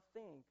somehow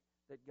think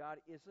that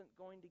God isn't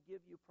going to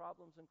give you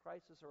problems and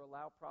crisis or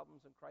allow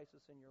problems and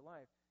crisis in your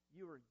life,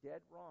 you are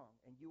dead wrong.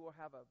 And you will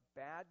have a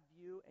bad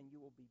view, and you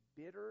will be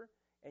bitter,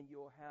 and you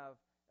will have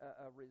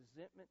a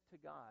resentment to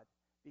God.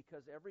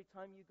 Because every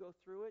time you go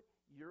through it,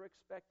 you're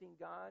expecting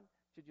God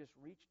to just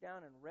reach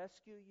down and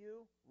rescue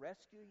you,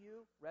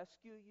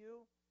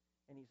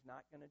 and he's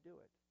not going to do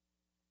it.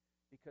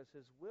 Because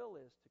his will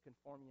is to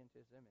conform you into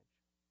his image.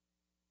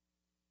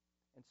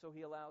 And so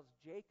he allows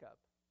Jacob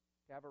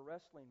to have a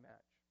wrestling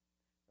match.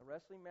 The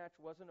wrestling match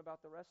wasn't about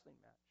the wrestling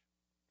match.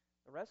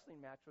 The wrestling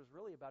match was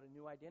really about a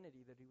new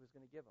identity that he was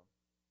going to give him.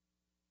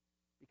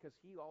 Because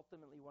he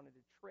ultimately wanted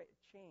to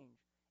change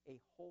a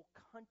whole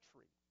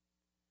country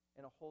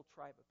and a whole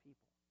tribe of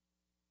people.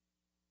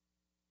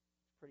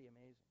 It's pretty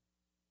amazing.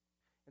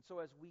 And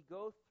so as we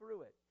go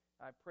through it,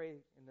 I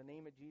pray in the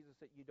name of Jesus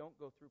that you don't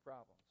go through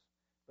problems.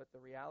 But the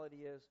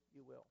reality is,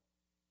 you will.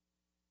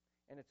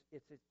 And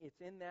it's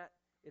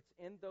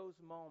in those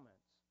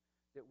moments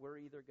that we're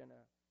either going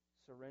to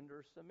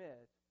surrender,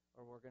 submit,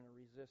 or we're going to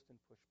resist and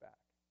push back.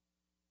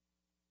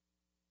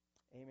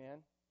 Amen?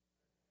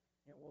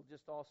 And we'll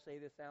just all say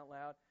this out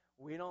loud.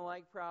 We don't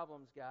like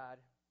problems, God.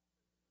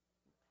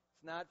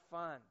 It's not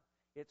fun.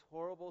 It's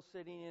horrible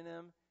sitting in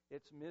them.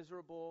 It's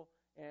miserable.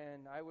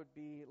 And I would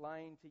be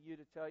lying to you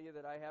to tell you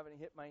that I haven't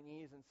hit my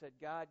knees and said,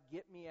 God,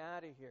 get me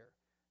out of here.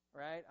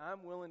 Right?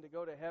 I'm willing to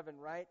go to heaven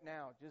right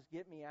now. Just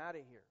get me out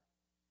of here.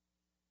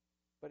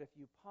 But if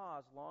you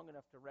pause long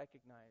enough to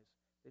recognize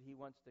that he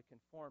wants to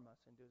conform us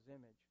into his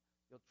image,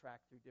 you'll track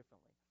through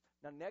differently.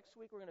 Now, next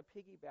week we're going to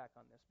piggyback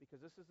on this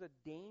because this is a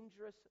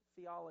dangerous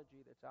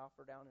theology that's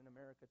offered out in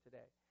America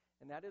today.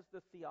 And that is the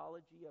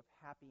theology of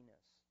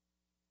happiness.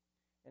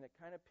 And it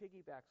kind of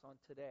piggybacks on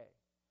today.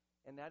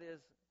 And that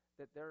is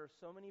that there are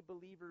so many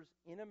believers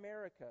in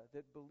America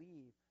that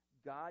believe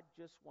God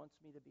just wants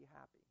me to be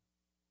happy.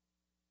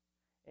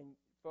 And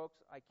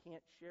folks, I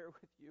can't share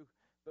with you,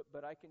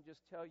 but I can just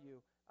tell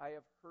you, I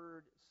have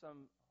heard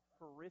some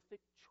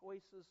horrific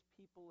choices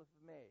people have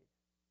made.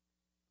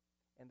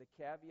 And the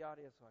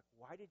caveat is like,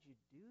 why did you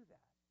do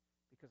that?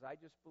 Because I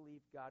just believe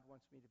God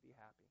wants me to be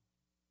happy.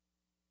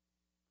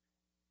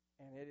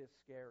 And it is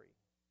scary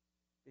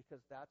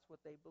because that's what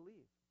they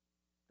believe,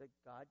 that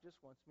God just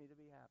wants me to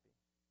be happy.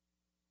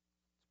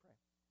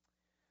 Let's pray.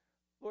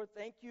 Lord,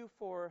 thank you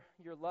for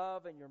your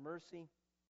love and your mercy.